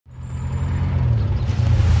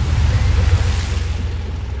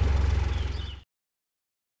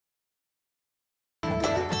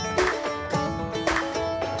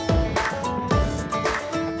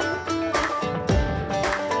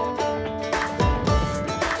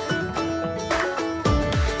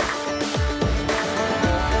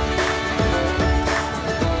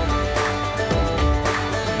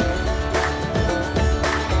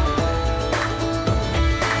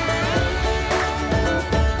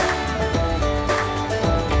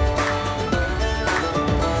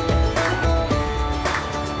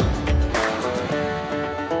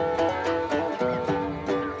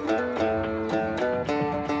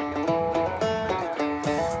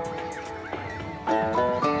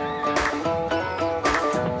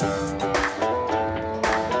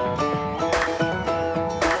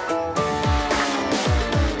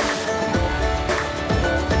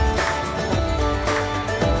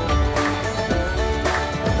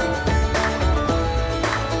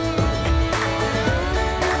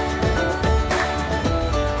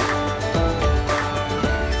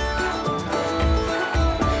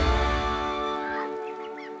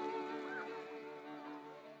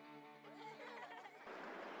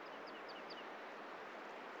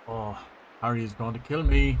Oh, Harry is going to kill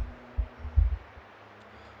me.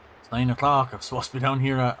 It's 9 o'clock. I'm supposed to be down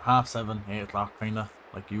here at 7:30, 8 o'clock, kinda,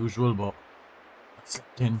 like usual, but I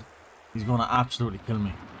slept in. He's going to absolutely kill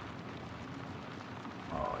me.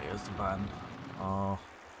 Oh, here's the band. Oh.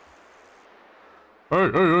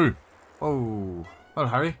 Hey, hey, hey. Oh. Well,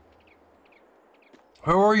 Harry.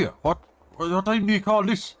 How are you? What time do you call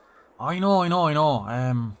this? I know.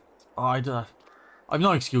 Oh, I've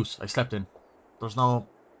no excuse. I slept in. There's no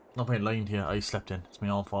point lying to you. I slept in. It's my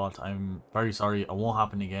own fault. I'm very sorry. It won't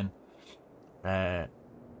happen again.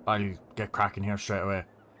 I'll get cracking here straight away.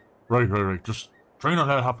 Right. Just try not to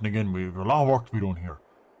let it happen again. We've a lot of work to be done here.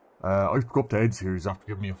 I have to go up to Ed's here. He's after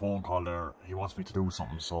giving me a phone call there. He wants me to do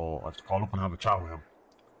something, so I have to call up and have a chat with him.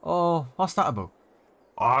 Oh, what's that about?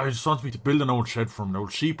 He just wants me to build an old shed for him. The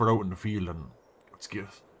old sheep are out in the field and it's giving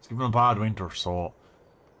him a bad winter, so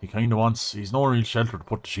he kind of wants... He's no real shelter to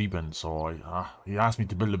put the sheep in, so he asked me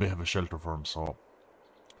to build a bit of a shelter for him, so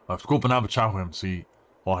I have to go up and have a chat with him, see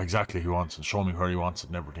what exactly he wants and show me where he wants it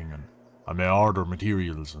and everything, and I may order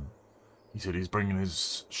materials. And he said he's bringing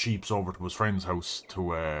his sheeps over to his friend's house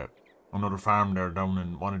to another farm there down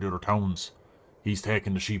in one of the other towns. He's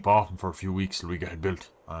taking the sheep off him for a few weeks till we get it built,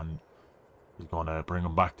 and he's going to bring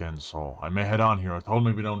them back then, so I may head on here. I told him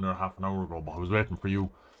I'd be down there half an hour ago, but I was waiting for you.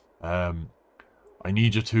 I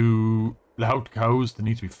need you to let out the cows. They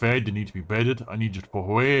need to be fed, they need to be bedded. I need you to put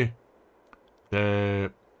away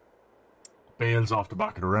the bales off the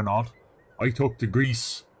back of the Renault. I took the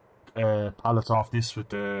grease pallets off this with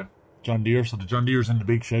the John Deere, so the John Deere's in the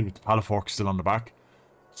big shed with the pallet fork still on the back.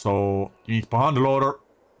 So you need to put on the loader,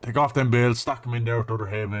 take off them bales, stack them in there with other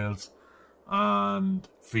hay bales, and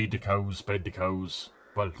feed the cows, bed the cows.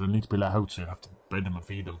 Well, they need to be let out, so you have to bed them and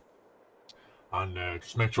feed them. And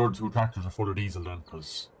just make sure the two tractors are full of diesel then,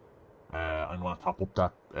 because I'm going to top up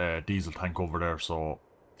that diesel tank over there. So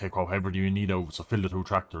take whatever you need out, so fill the two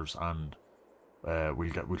tractors, and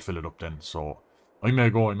we'll fill it up then. So I may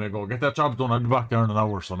go. Get that job done. I'll be back there in an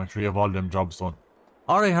hour, so make sure you have all them jobs done.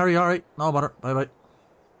 Alright, Harry, alright. No bother. Bye.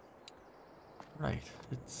 Right,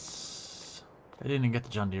 I didn't get the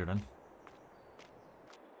John Deere then.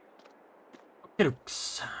 Okay,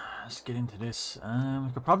 looks. Let's get into this.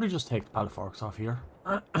 We could probably just take the pallet forks off here.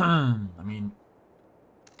 I mean,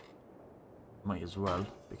 might as well,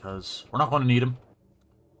 because we're not going to need them.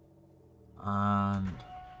 And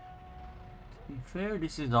to be fair,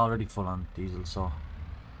 this is already full on diesel, so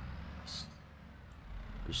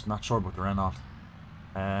just not sure about the Renault.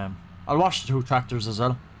 I'll wash the two tractors as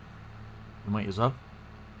well. We might as well.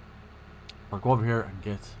 I'll go over here and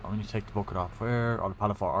get... I need to take the bucket off. Where? Or the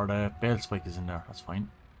pallet fork, or the bale spike is in there. That's fine.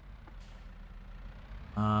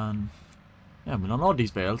 And yeah, we'll unload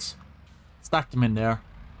these bales, stack them in there.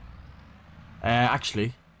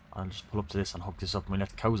 Actually, I'll just pull up to this and hook this up, and we'll let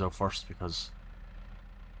the cows out first because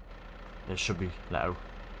they should be let out.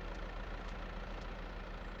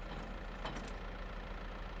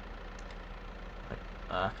 Right,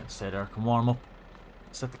 I can stay there, can warm up,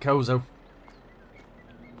 set the cows out.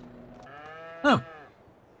 Now,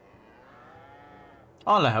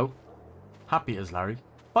 all let out. Happy as Larry.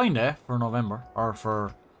 Fine day for November, or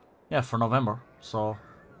for November. So,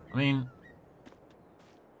 I mean,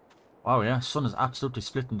 wow, yeah, sun is absolutely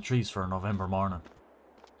splitting the trees for a November morning.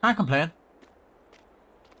 Can't complain.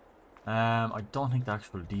 I don't think the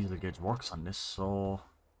actual diesel gauge works on this, so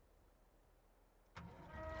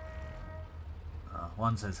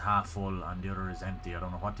one says half full and the other is empty. I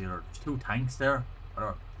don't know what the other. There's two tanks there.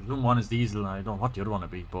 I presume one is diesel, and I don't know what the other one would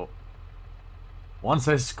be, but one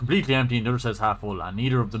says completely empty and the other says half full, and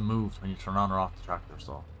neither of them moves when you turn on or off the tractor,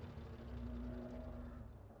 so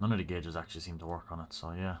none of the gauges actually seem to work on it,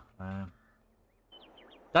 so yeah.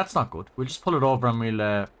 That's not good. We'll just pull it over and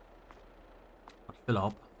we'll fill it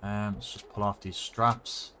up. Let's just pull off these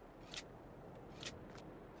straps.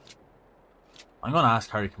 I'm going to ask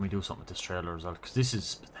Harry, can we do something with this trailer as well, because this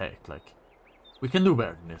is pathetic. Like, we can do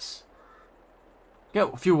better than this.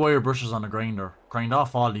 Get a few wire brushes on the grinder, grind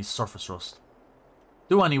off all these surface rust.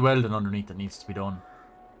 Do any welding underneath that needs to be done.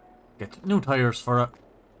 Get new tyres for it.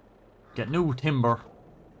 Get new timber.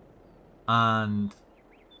 And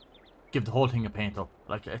give the whole thing a paint up.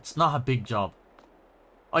 Like, it's not a big job.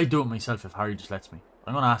 I'd do it myself if Harry just lets me.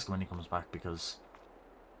 I'm going to ask him when he comes back because,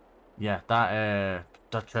 yeah, that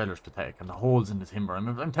trailer's pathetic. And the holes in the timber.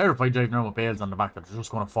 I'm terrified driving around with bales on the back that are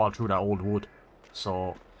just going to fall through that old wood.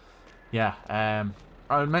 So, yeah,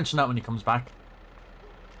 I'll mention that when he comes back.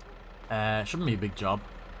 Shouldn't be a big job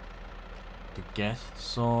to get.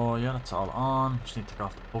 So, yeah, that's all on. Just need to take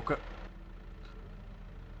off the bucket.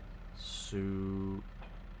 So,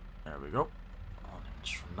 there we go. 1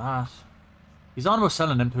 inch from that. He's on about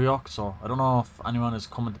selling them to York, so I don't know if anyone is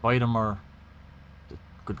coming to buy them or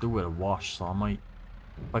could do with a wash, so I might,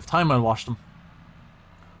 if I have time, I'll wash them.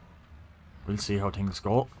 We'll see how things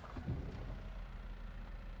go.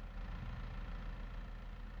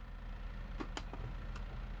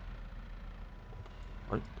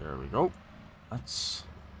 Right, there we go. Let's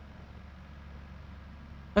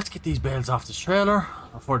get these bales off this trailer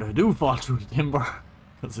before they do fall through the timber,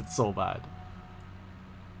 because it's so bad.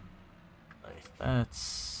 Right,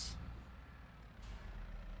 let's...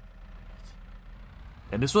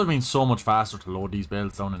 Yeah, this would have been so much faster to load these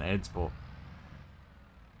bales down in Ed's, but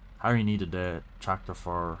Harry needed the tractor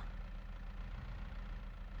for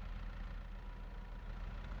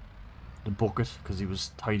the bucket because he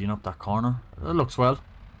was tidying up that corner. It looks well.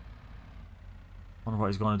 Wonder what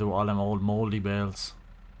he's going to do with all them old mouldy bales.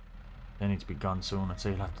 They need to be gone soon. I'd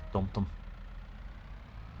say he'll have to dump them.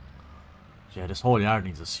 So yeah, this whole yard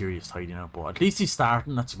needs a serious tidying up, but at least he's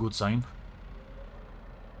starting. That's a good sign.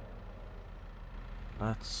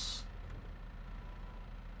 Let's...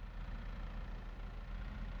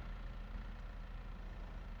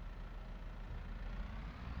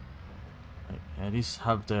 Right, yeah, these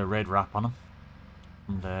have the red wrap on them.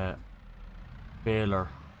 And the baler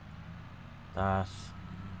that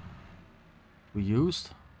we used.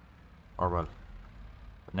 Or well,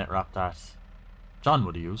 the net wrap that John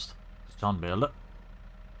would have used. Because John baled it.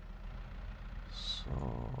 So...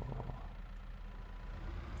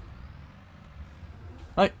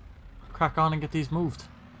 Right, crack on and get these moved.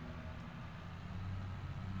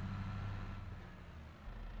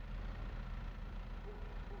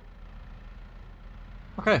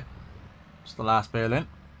 Okay, it's the last bale in.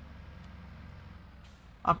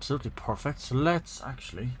 Absolutely perfect. So let's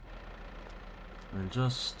actually, we'll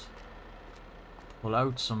just pull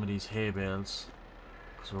out some of these hay bales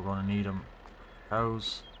because we're going to need them.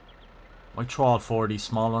 Cows. Might throw all 4 of these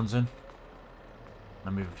small ones in.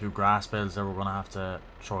 And we have a few grass bales that we're going to have to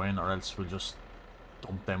throw in, or else we'll just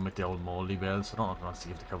dump them with the old mouldy bales. I don't know if he wants to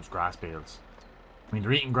give the cows grass bales. I mean,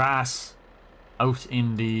 they're eating grass out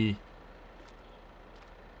in the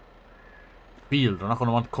field. They're not going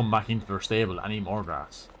to want to come back into their stable and eat more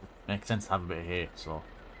grass. It makes sense to have a bit of hay, so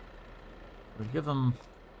we'll give them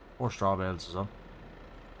 4 straw bales as well.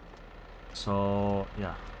 So,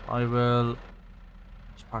 yeah, I will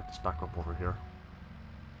just park this back up over here.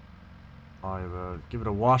 I will give it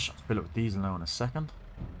a wash. I'll fill it with diesel now in a second.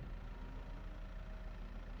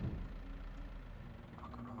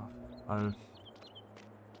 I'll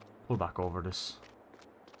pull back over this.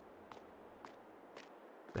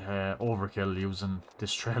 Overkill using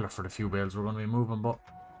this trailer for the few bales we're going to be moving, but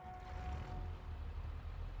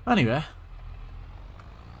anyway.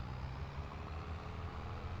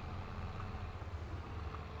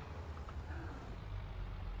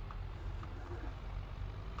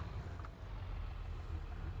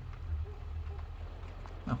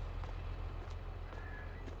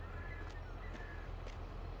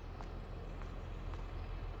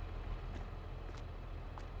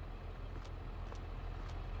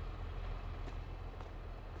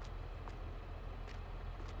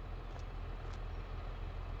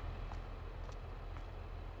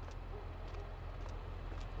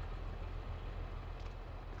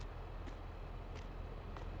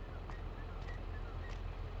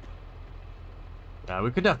 Yeah,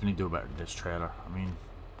 we could definitely do better than this trailer. I mean,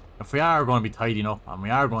 if we are going to be tidying up and we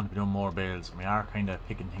are going to be doing more bales and we are kind of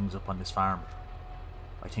picking things up on this farm,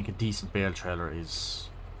 I think a decent bale trailer is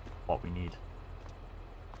what we need. It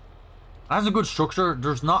has a good structure.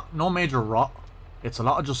 There's no major rot. It's a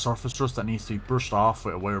lot of just surface rust that needs to be brushed off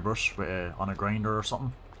with a wire brush on a grinder or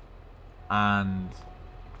something, and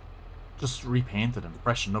just repainted and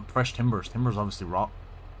freshened up. Fresh timbers. Timbers obviously rot,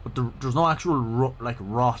 but there's no actual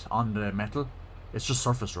rot on the metal. It's just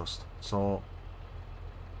surface rust. So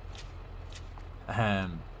yeah,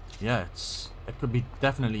 it could be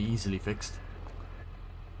definitely easily fixed.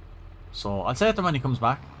 So I'll say it to him when he comes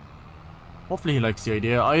back. Hopefully he likes the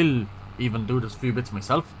idea. I'll even do this few bits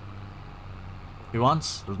myself if he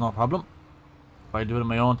wants. There's no problem. If I do it in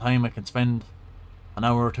my own time, I can spend an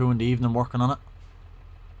hour or 2 in the evening working on it.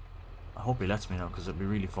 I hope he lets me now, because it'd be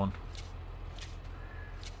really fun.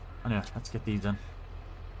 Anyway, let's get these in.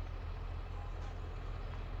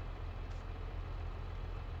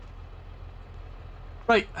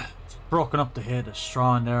 Right, broken up the hay, the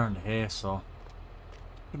straw in there and the hay, so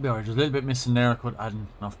it'll be alright. There's a little bit missing there. I could add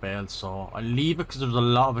enough bales, so I'll leave it because there's a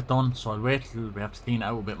lot of it done. So I'll wait till we have to clean it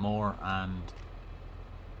out a bit more, and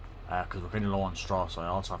because we're kind of low on straw, so I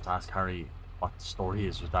also have to ask Harry what the story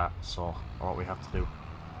is with that, so or what we have to do.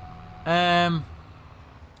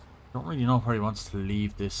 Don't really know where he wants to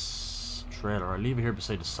leave this trailer. I'll leave it here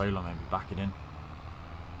beside the silo, maybe back it in.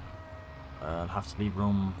 I'll have to leave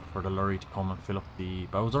room for the lorry to come and fill up the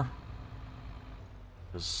Bowser.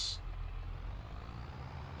 Because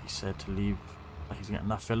he said to leave, that he's getting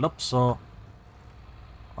that filled up, so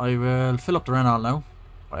I will fill up the Renault now,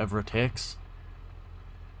 whatever it takes.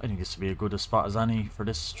 I think this will be a good spot as any for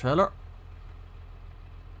this trailer.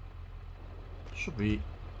 Should be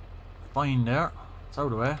fine there. It's out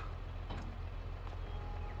of the way.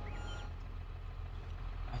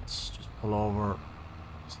 Let's just pull over,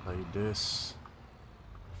 slide this.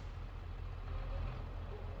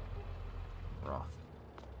 We're off.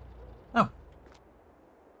 Now,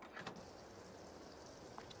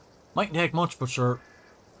 mightn't take much, but sure,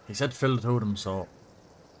 he said fill it to them, so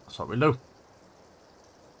that's what we'll do.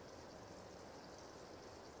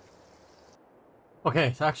 Okay,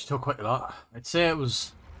 it actually took quite a lot. I'd say it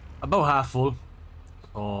was about half full.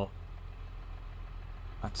 So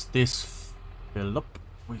that's this filled up.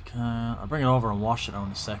 We can. I'll bring it over and wash it now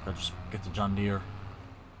in a sec. I'll just get the John Deere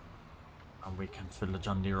and we can fill the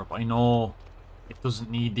John Deere up. I know it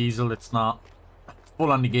doesn't need diesel. It's not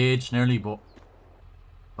full on the gauge nearly, but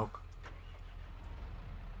look,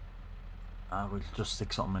 we'll just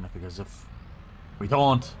stick something in it because if we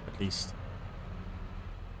don't, at least.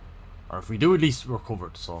 Or if we do, at least we're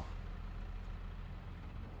covered, so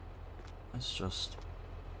let's just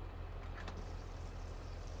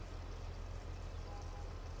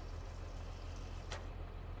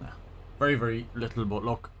very, very little, but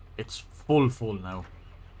look, it's full now.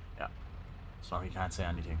 Yeah, sorry, can't say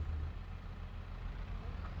anything.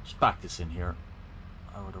 Just back this in here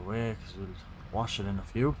out of the way because we'll wash it in a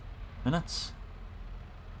few minutes.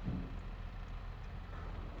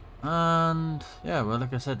 And yeah, well,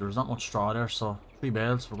 like I said, there's not much straw there, so 3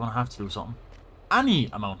 bales, we're gonna have to do something. Any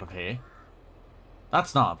amount of hay,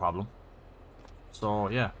 that's not a problem. So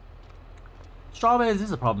yeah, straw bales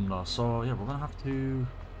is a problem though, so yeah, we're gonna have to.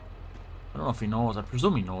 I don't know if he knows, I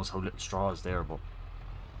presume he knows how little straw is there, but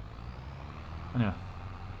anyway,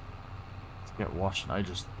 let's get washing. I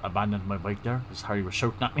just abandoned my bike there because Harry was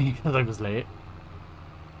shouting at me because I was late.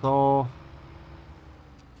 So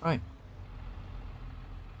right,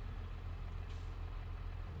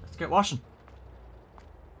 get washing.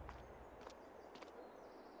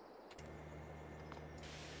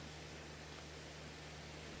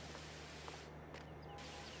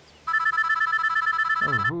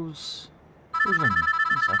 Oh, who's ringing me?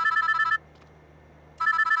 One sec.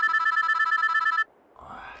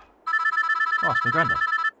 Oh, it's my granddad.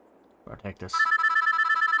 Better take this.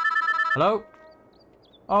 Hello?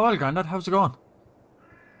 Oh, well, granddad, how's it going?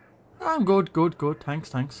 I'm good.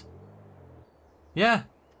 Thanks. Yeah.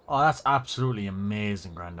 Oh, that's absolutely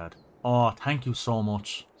amazing, Grandad. Oh, thank you so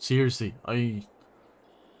much. Seriously,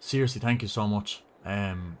 thank you so much.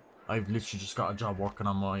 I've literally just got a job working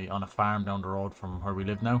on a farm down the road from where we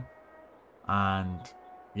live now, and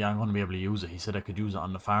yeah, I'm gonna be able to use it. He said I could use it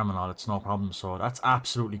on the farm and all. It's no problem. So that's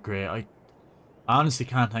absolutely great. I honestly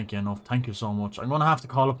can't thank you enough. Thank you so much. I'm gonna have to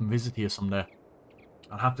call up and visit you someday.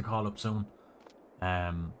 I'll have to call up soon.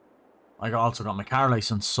 I also got my car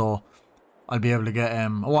license, so I'll be able to get, I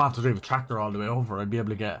won't have to drive a tractor all the way over. I'll be able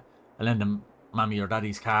to get a lend of Mammy or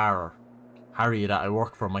Daddy's car, or Harry that I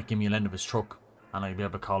work for might give me a lend of his truck, and I'll be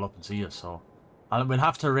able to call up and see you. So we'll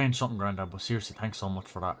have to arrange something, Grandad, but seriously, thanks so much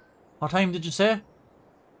for that. What time did you say?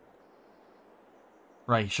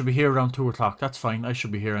 Right, should be here around 2 o'clock. That's fine, I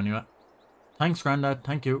should be here anyway. Thanks, Grandad,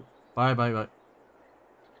 thank you. Bye.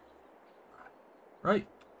 Right.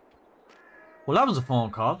 Well, that was a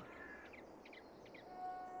phone call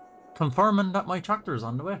confirming that my tractor is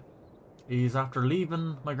on the way. He's after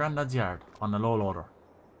leaving my granddad's yard on the low loader,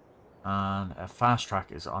 and a fast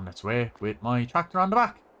track is on its way with my tractor on the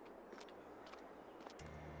back.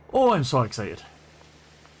 Oh, I'm so excited.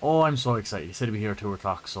 He said he'd be here at 2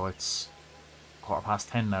 o'clock, so it's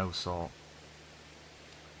 10:15 now, so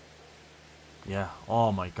yeah.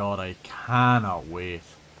 Oh my god, I cannot wait.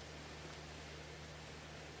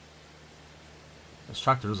 This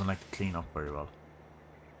tractor doesn't like to clean up very well.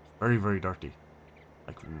 Very, very dirty.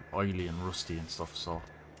 Like oily and rusty and stuff, so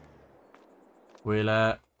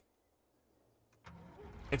we'll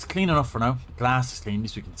it's clean enough for now. The glass is clean, at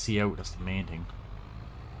least we can see out, that's the main thing.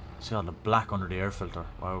 See all the black under the air filter.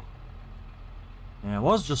 Wow. Yeah, it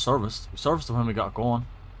was just serviced. We serviced it when we got it going.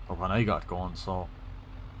 Or when I got it going, so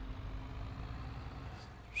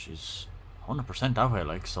she's 100% that way,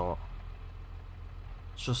 like, so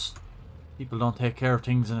it's just people don't take care of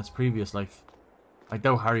things in its previous life. I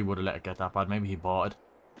doubt Harry would have let it get that bad. Maybe he bought it.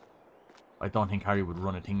 I don't think Harry would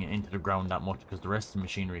run a thing into the ground that much, because the rest of the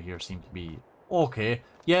machinery here seemed to be okay.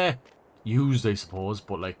 Yeah, used, I suppose,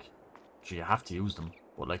 but like so you have to use them.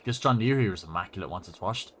 But like this John Deere here is immaculate once it's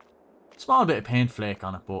washed. Small bit of paint flake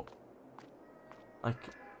on it, but like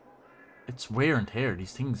it's wear and tear.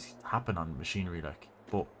 These things happen on machinery, like.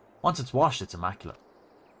 But once it's washed, it's immaculate.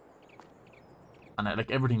 And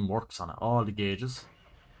like everything works on it. All the gauges,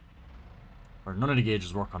 or none of the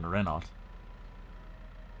gauges work on the Renault.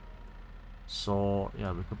 So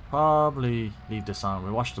yeah, we could probably leave this on.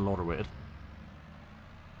 We wash the loader with it,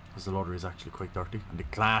 because the loader is actually quite dirty, and the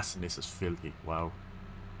glass in this is filthy. Wow.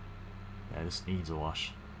 Yeah, this needs a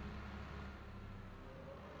wash.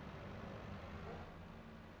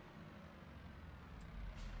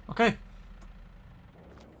 Okay.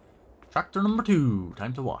 Tractor number 2,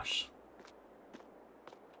 time to wash.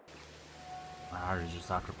 Harry's just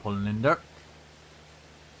after pulling in there.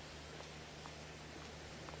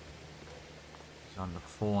 He's on the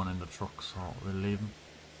phone in the truck, so we'll leave him.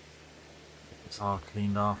 It's all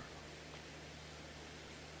cleaned off.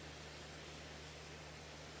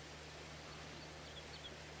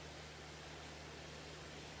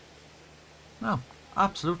 No,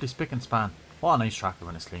 absolutely spick and span. What a nice tractor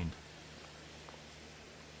when it's cleaned.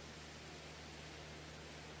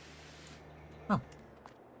 No.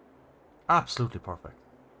 Absolutely perfect.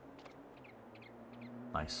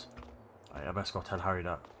 Nice. Right, I best go tell Harry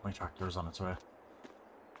that my tractor is on its way.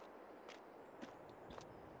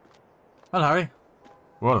 Well, Harry.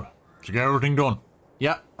 Well, did you get everything done?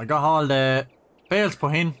 Yeah, I got all the bales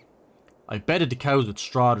put in. I bedded the cows with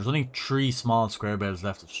straw. There's only 3 small square bales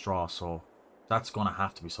left of straw, so that's going to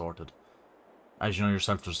have to be sorted. As you know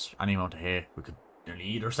yourself, there's any amount of hay we could nearly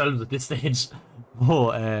eat ourselves at this stage.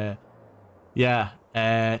 But, yeah.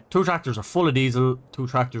 2 tractors are full of diesel. 2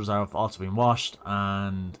 tractors have also been washed.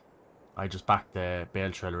 And I just backed the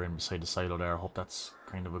bale trailer in beside the silo there. I hope that's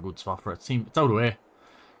kind of a good spot for it. It's out of the way.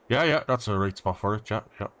 Yeah, that's a right spot for it. Yeah.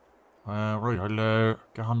 Right, I'll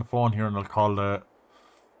get on the phone here and I'll call the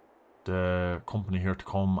company here to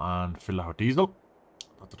come and fill out diesel.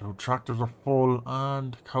 But the 2 tractors are full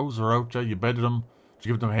and cows are out. Yeah, you bedded them. Did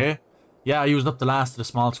you give them hay? Yeah, I used up the last of the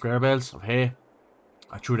small square bales of hay.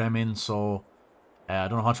 I threw them in, so I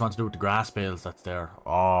don't know what you want to do with the grass bales that's there.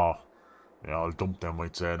 Oh, yeah, I'll dump them,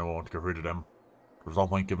 I'd say. No, I want to get rid of them. There's no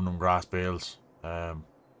point giving them grass bales.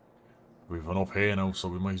 We've enough hay now, so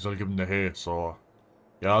we might as well give them the hay. So,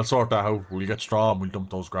 yeah, I'll sort that out. We'll get straw and we'll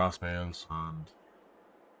dump those grass bales. And,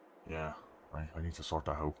 yeah, right, I need to sort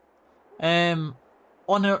that out.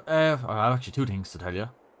 I have actually 2 things to tell you.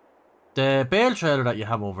 The bale trailer that you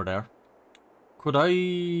have over there, could I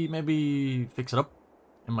maybe fix it up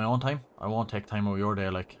in my own time? I won't take time out of your day,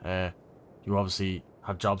 like, you obviously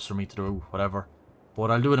have jobs for me to do, whatever. But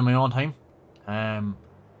I'll do it in my own time. I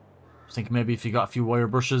was thinking maybe if you got a few wire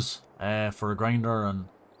brushes for a grinder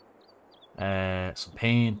and some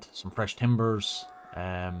paint, some fresh timbers,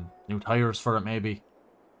 new tires for it maybe.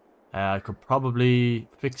 I could probably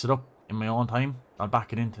fix it up in my own time. I'll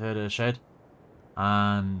back it into the shed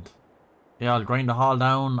and yeah, I'll grind the hull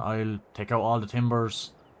down. I'll take out all the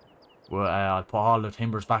timbers. I'll put all the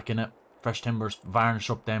timbers back in it, fresh timbers, varnish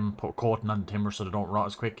up them, put a coating on the timbers so they don't rot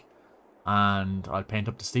as quick, and I'll paint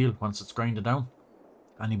up the steel once it's grinded down.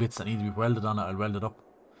 Any bits that need to be welded on it, I'll weld it up.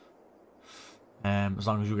 As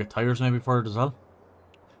long as you get tires maybe for it as well.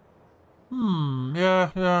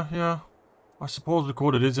 Yeah. I suppose we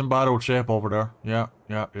could. It is in bad old shape over there. Yeah.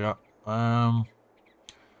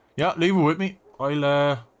 Yeah, leave it with me. I'll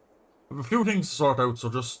have a few things to sort out, so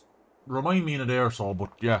just remind me in a day or so. But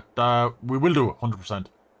yeah, we will do it 100%.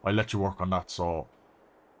 I'll let you work on that. So,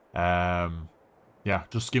 yeah,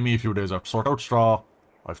 just give me a few days. I have to sort out straw.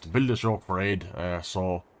 I have to build this yoke for Ed.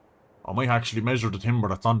 So I might actually measure the timber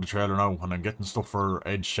that's on the trailer now, and I'm getting stuff for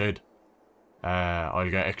Ed's shed. I'll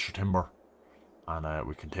get extra timber, and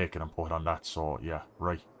we can take it and put it on that. So yeah,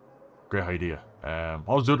 right, great idea.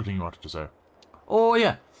 What was the other thing you wanted to say? Oh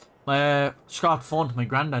yeah, just got off the phone to my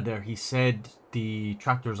granddad there. He said the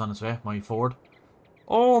tractor's on its way, my Ford.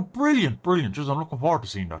 Oh, brilliant. Just, I'm looking forward to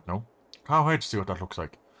seeing that now. Can't wait to see what that looks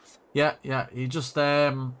like. Yeah, he just,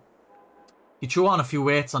 he threw on a few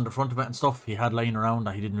weights on the front of it and stuff he had lying around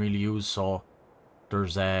that he didn't really use, so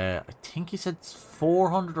there's, I think he said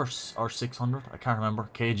 400 or 600, I can't remember,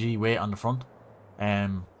 kg weight on the front,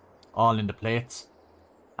 all in the plates,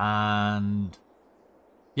 and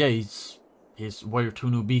yeah, he's wired 2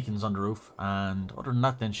 new beacons on the roof, and other than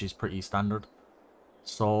that then she's pretty standard.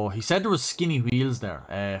 So he said there was skinny wheels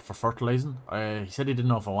there for fertilizing. He said he didn't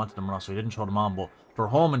know if I wanted them or not, so he didn't show them on, but they're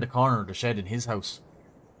home in the corner of the shed in his house,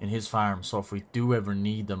 in his farm, so if we do ever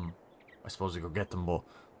need them, I suppose we could get them, but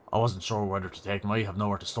I wasn't sure whether to take them. I have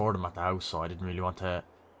nowhere to store them at the house, so I didn't really want to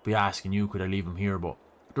be asking you, could I leave them here, but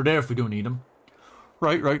they're there if we do need them.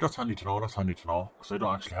 Right, that's handy to know, because I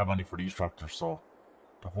don't actually have any for these tractors, so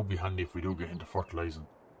that would be handy if we do get into fertilising.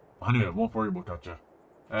 But anyway, I won't worry about that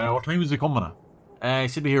yet. What time is he coming at? He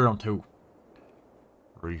should be here around 2.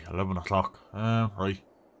 Right, 11 o'clock. Right.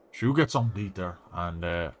 Should you get something to eat there,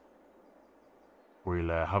 and we'll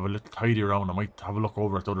have a little tidy around. I might have a look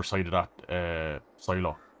over at the other side of that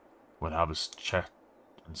silo. We'll have a chat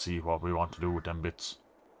and see what we want to do with them bits.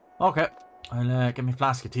 Okay. I'll get me a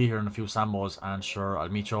flask of tea here and a few sambos, and sure, I'll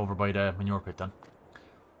meet you over by the manure pit then.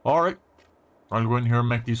 Alright. I'll go in here and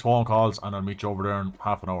make these phone calls, and I'll meet you over there in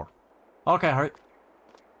half an hour. Okay, Harry.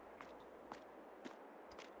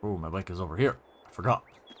 Oh, my bike is over here. I forgot.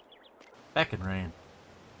 Feckin' rain.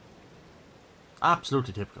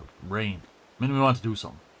 Absolutely typical. Rain. Meaning we want to do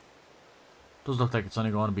something. Does look like it's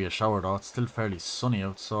only going to be a shower though. It's still fairly sunny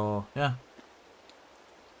out, so yeah.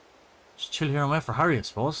 Just chill here and wait for Harry, I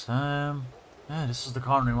suppose. Yeah, this is the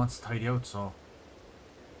corner he wants to tidy out, so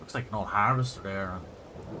looks like an old harvester there.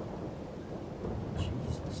 And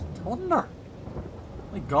Jesus, thunder!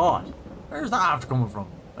 My God, where's that after coming from?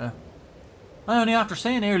 I only after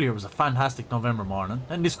saying earlier it was a fantastic November morning,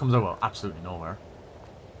 then this comes out of absolutely nowhere.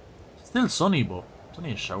 Still sunny, but it's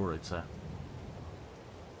only a shower, I'd say.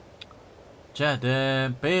 Yeah,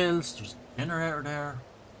 the bales, there's a generator there.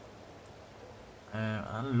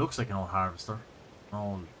 And it looks like an old harvester. I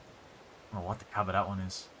don't know what the cab of that one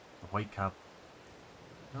is. The white cab.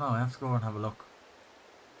 I don't know, I have to go and have a look.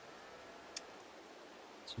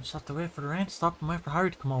 So we just have to wait for the rain to stop and wait for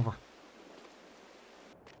Harry to come over.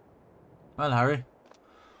 Well, Harry.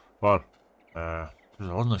 Well, I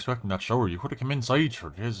wasn't expecting that shower. You could have come inside,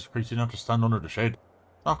 sure. Jesus Christ, you didn't have to stand under the shed.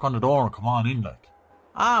 Knock on the door and come on in, like.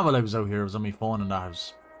 Ah, well, I was out here. I was on my phone and that. I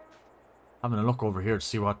was having a look over here to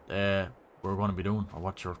see what we're going to be doing, or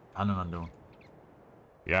what you're planning on doing.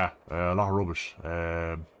 Yeah, a lot of rubbish.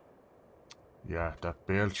 Yeah, that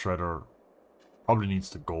bale shredder probably needs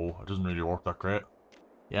to go. It doesn't really work that great.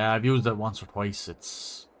 Yeah, I've used it once or twice.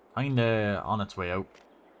 It's kinda on its way out.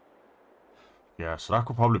 Yeah, so that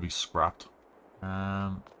could probably be scrapped.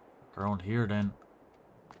 Around here then.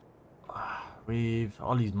 We've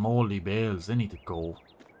all these mouldy bales, they need to go.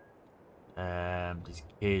 These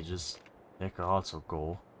cages, they could also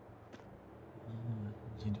go.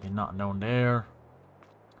 Seem to be nothing down there.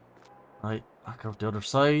 Right, back out the other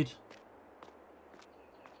side.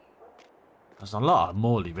 There's a lot of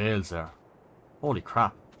mouldy bales there. Holy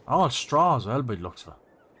crap. All straw as well by the looks of it.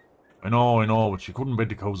 I know, but you couldn't bed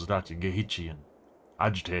the cows at that. You'd get hitchy and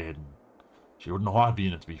agitated. And she wouldn't know what would be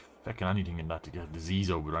in it to be fecking anything in that to get a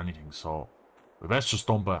disease out or anything, so we best just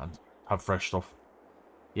dump it and have fresh stuff.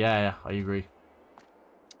 Yeah, I agree.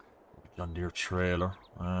 John Deere trailer,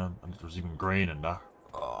 and there's even grain in that.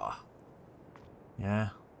 Oh. Yeah,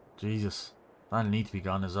 Jesus. That'll need to be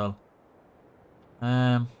gone as well.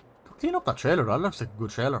 Clean up that trailer, that looks like a good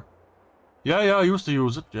trailer. Yeah, I used to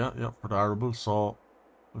use it, yeah, for the arable, so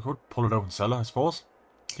we could pull it out and sell it, I suppose.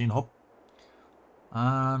 Clean it up.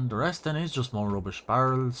 And the rest then is just more rubbish.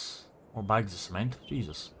 Barrels, more bags of cement.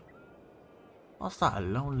 Jesus. What's that? A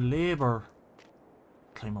lone labour.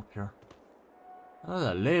 Climb up here.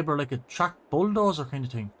 A labour like a track bulldozer kind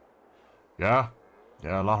of thing. Yeah,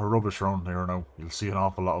 a lot of rubbish around here now. You'll see an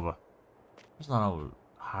awful lot of it. There's not old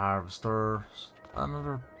harvester.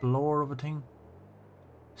 Another blower of a thing.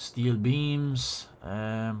 Steel beams.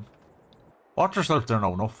 Watch yourself there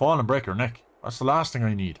now. No fall and break your neck. That's the last thing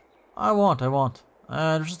I need. I won't.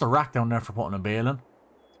 There's just a rack down there for putting a bale in.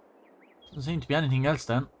 Doesn't seem to be anything else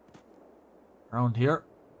then. Around here.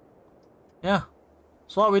 Yeah.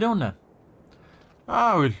 So what are we doing then?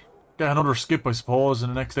 We'll get another skip, I suppose, in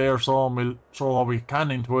the next day or so, and we'll throw what we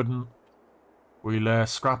can into it, and we'll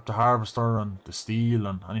scrap the harvester and the steel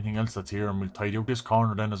and anything else that's here, and we'll tidy up this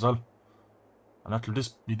corner then as well. And that'll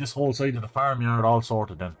be this whole side of the farmyard all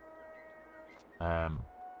sorted then. That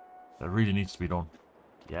really needs to be done.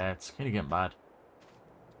 Yeah, it's kind of getting bad.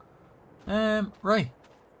 Right.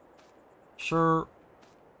 Sure.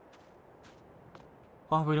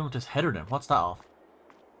 What are we doing with this header then? What's that off?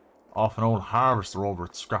 Off an old harvester over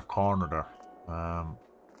at scrap corner there. I'll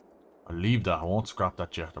leave that. I won't scrap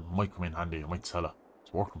that yet. It might come in handy. I might sell it.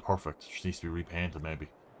 It's working perfect. It just needs to be repainted maybe.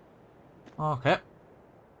 Okay.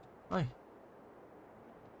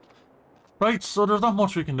 Right, so there's not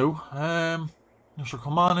much we can do. You should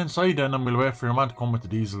come on inside then, and we'll wait for your man to come with the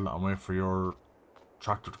diesel and wait for your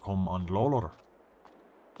tractor to come on the low loader.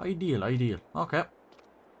 Ideal. Okay.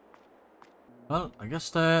 Well, I guess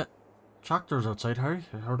the tractor's outside, Harry.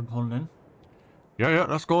 I heard him pulling in. Yeah,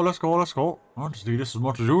 let's go. I want to do this as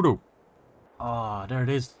much as you do. Ah, there it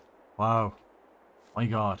is. Wow. My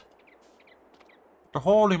God. The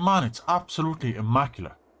holy man, it's absolutely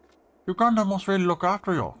immaculate. Your granddad must really look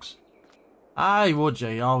after yokes. Aye, would you?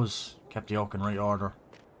 He always kept the yoke in right order.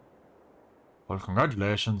 Well,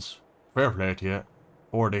 congratulations. Fair play to you.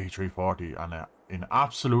 Ford 8340 and in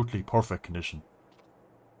absolutely perfect condition.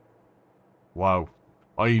 Wow.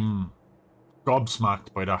 I'm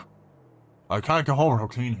gobsmacked by that. I can't get over how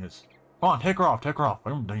clean it is. Come on, take her off, take her off.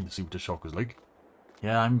 I'm dying to see what this shock is like.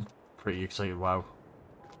 Yeah, I'm pretty excited, wow.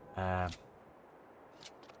 Well,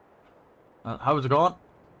 how's it going?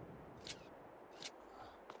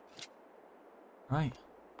 Right.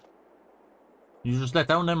 You just let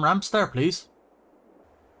down them ramps there, please.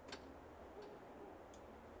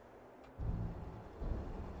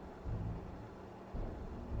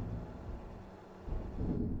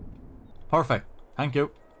 Perfect. Thank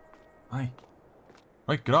you. Right.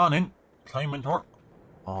 Right, get on in. Climb into her.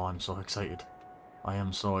 Oh, I'm so excited. I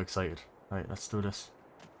am so excited. Right, let's do this.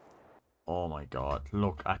 Oh my god,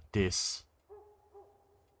 look at this.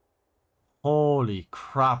 Holy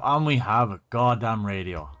crap, and we have a goddamn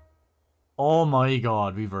radio. Oh my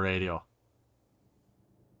god, we've a radio.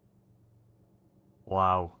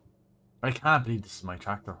 Wow. I can't believe this is my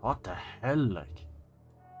tractor. What the hell, like?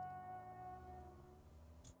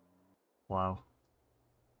 Wow.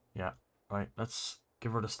 Yeah, right, let's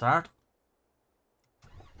give her the start.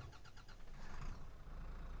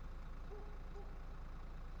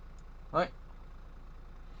 Right.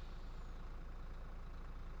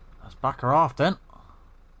 Let's back her off then.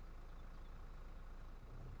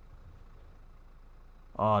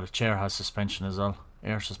 Oh, the chair has suspension as well.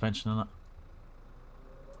 Air suspension in it.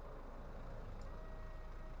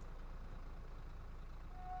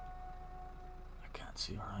 I can't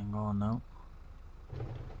see where I'm going now.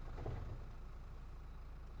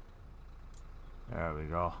 There we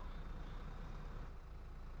go.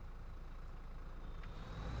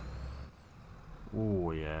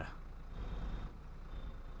 Oh yeah.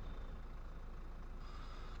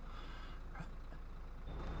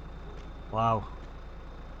 Wow.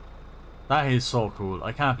 That is so cool.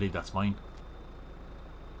 I can't believe that's mine.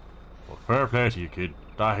 Well, fair play to you, kid.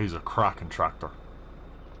 That is a cracking tractor.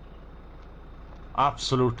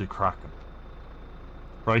 Absolutely cracking.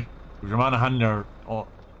 Right, with your man a hand there, oh,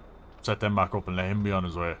 set them back up and let him be on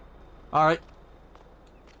his way. Alright.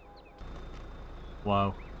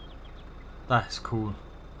 Wow. That is cool.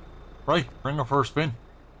 Right, bring her for a spin.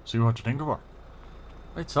 See what you think of her.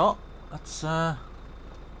 Right, so let's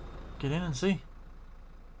get in and see.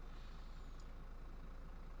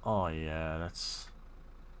 Oh yeah, that's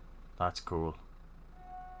cool.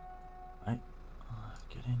 Right,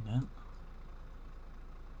 get in then.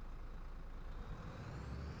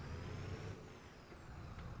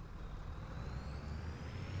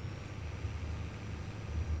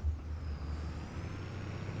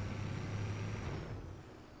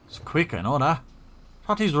 It's quick, I know that.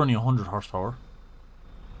 Thought he's running 100 horsepower.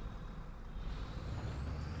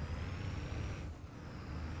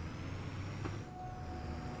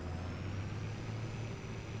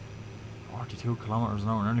 Kilometers an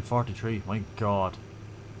hour, nearly 43. My god.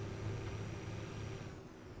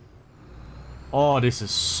 Oh, this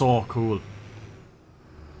is so cool.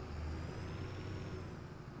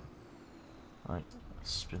 Right,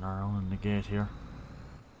 let's spin around in the gate here.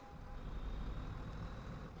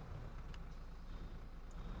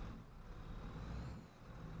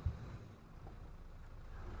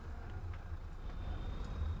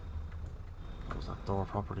 Close that door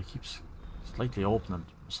properly. Keeps slightly opening.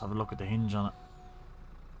 Just have a look at the hinge on it.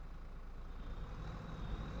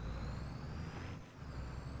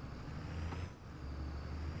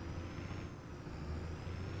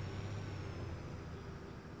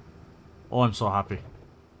 Oh, I'm so happy.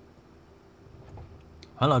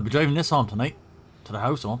 Well, I'll be driving this home tonight to the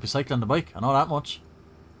house. I won't be cycling the bike. I know that much.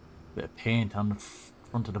 Bit of paint on the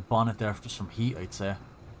front of the bonnet there, just from heat, I'd say.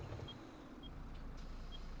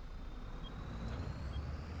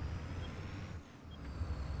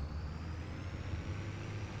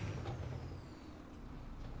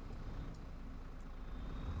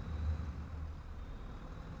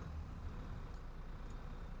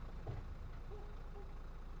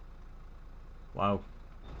 Wow.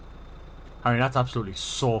 I mean, that's absolutely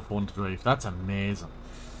so fun to drive. That's amazing.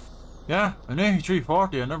 Yeah, an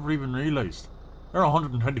 8340, I never even realised. They're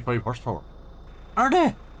 125 horsepower. Are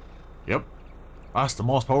they? Yep. That's the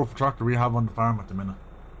most powerful tractor we have on the farm at the minute.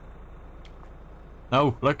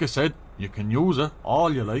 Now, like I said, you can use it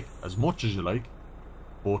all you like, as much as you like.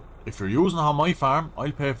 But if you're using it on my farm,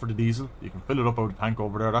 I'll pay for the diesel. You can fill it up out of the tank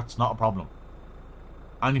over there, that's not a problem.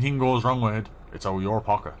 Anything goes wrong with it, it's out of your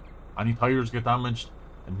pocket. Any tyres get damaged,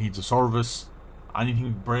 it needs a service,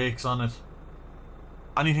 anything breaks on it,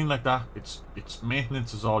 anything like that, it's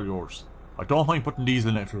maintenance is all yours. I don't mind putting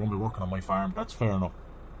diesel in it if you're going to be working on my farm. That's fair enough.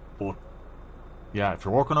 But yeah, if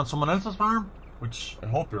you're working on someone else's farm, which I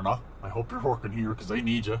hope you're not. I hope you're working here because I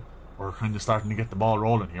need you. We're kind of starting to get the ball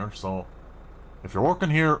rolling here. So if you're working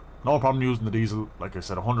here, no problem using the diesel. Like I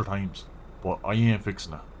said 100 times. But I ain't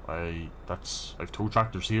fixing it. I've 2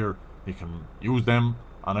 tractors here. You can use them,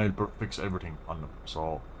 and I'll fix everything on them.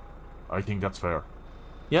 So I think that's fair.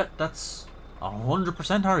 Yeah, that's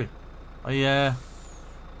 100%, Harry. I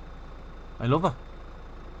love it.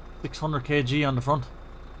 600 kg on the front.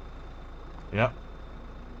 Yeah.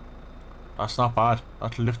 That's not bad.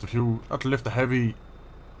 That'll lift a heavy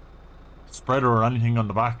spreader or anything on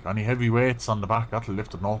the back. Any heavy weights on the back, that'll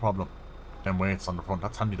lift it no problem. Them weights on the front,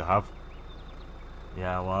 that's handy to have.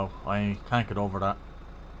 Yeah, wow. I can't get over that.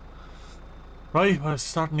 Right, well, it's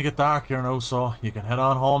starting to get dark here now, so you can head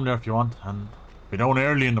on home there if you want, and be down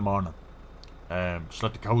early in the morning. Just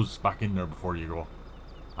let the cows back in there before you go.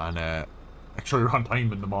 And make sure you're on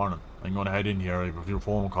time in the morning. I'm going to head in here. I have a few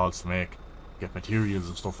phone calls to make, get materials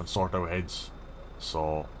and stuff, and sort out heads.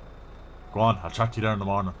 So go on, I'll chat to you there in the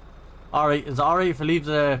morning. Alright, is it alright if I leave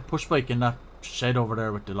the push bike in that shed over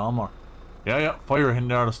there with the lawnmower? Yeah, fire in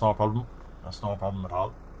there, that's no problem. That's no problem at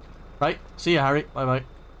all. Right, see you, Harry. Bye bye.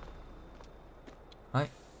 Right,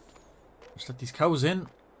 just let these cows in,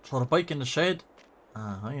 throw the bike in the shed,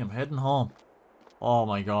 and I am heading home. Oh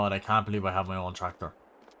my god, I can't believe I have my own tractor.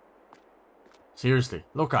 Seriously,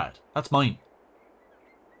 look at it. That's mine.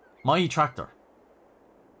 My tractor.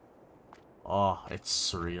 Oh,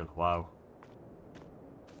 it's surreal. Wow.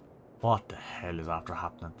 What the hell is after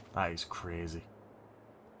happening? That is crazy.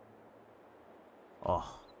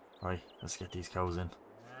 Oh, right. Let's get these cows in.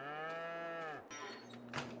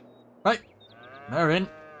 Right. They're in.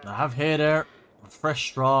 I have hay there. Fresh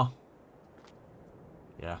straw.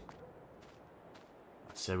 Yeah.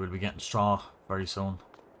 I'd say we'll be getting straw very soon.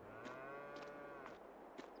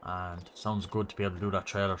 And sounds good to be able to do that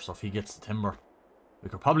trailer. So if he gets the timber, we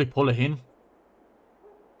could probably pull it in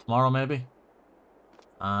tomorrow maybe,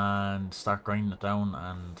 and start grinding it down.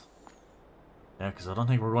 And yeah, because I don't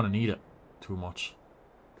think we're going to need it too much,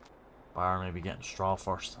 bar maybe getting straw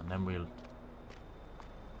first, and then we'll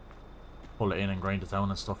pull it in and grind it down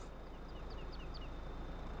and stuff.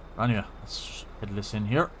 Anyway, let's get this in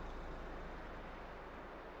here.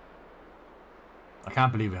 I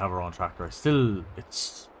can't believe we have our own tractor.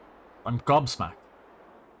 I'm gobsmacked.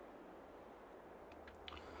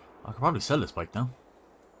 I could probably sell this bike now.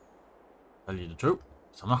 Tell you the truth.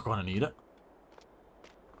 So I'm not going to need it.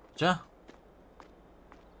 But yeah.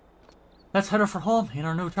 Let's head off for home in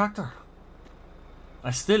our new tractor. I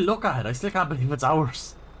still look at it. I still can't believe it's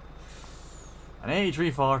ours. An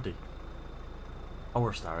A340.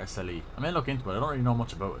 PowerStar SLE. I may look into it. I don't really know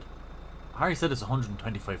much about it. Harry said it's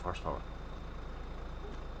 125 horsepower.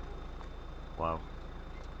 Wow.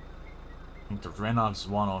 I think the Reynolds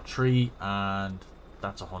 103 and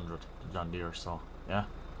that's 100. The John Deere, so yeah.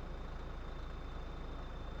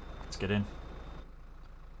 Let's get in.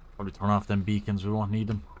 Probably turn off them beacons, we won't need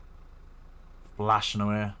them. Flashing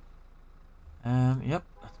away. Yep,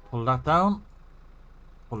 let's pull that down.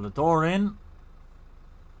 Pull the door in.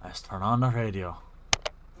 Let's turn on the radio.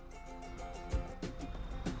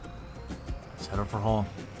 Let's head up for home.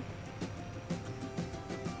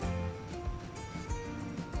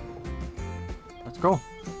 Let's go.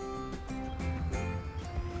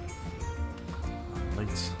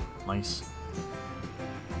 Lights, nice.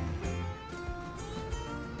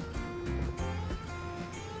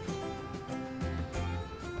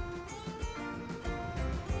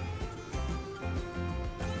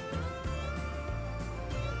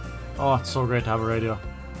 Oh, it's so great to have a radio.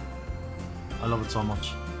 I love it so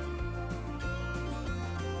much.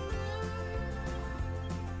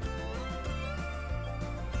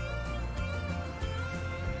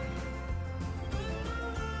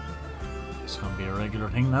 It's gonna be a regular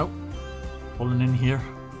thing now. Pulling in here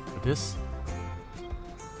with this.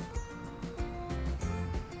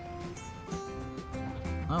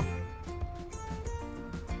 Oh.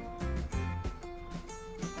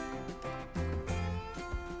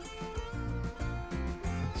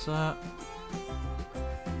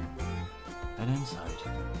 Head inside.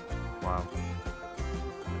 Wow.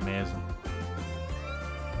 Amazing.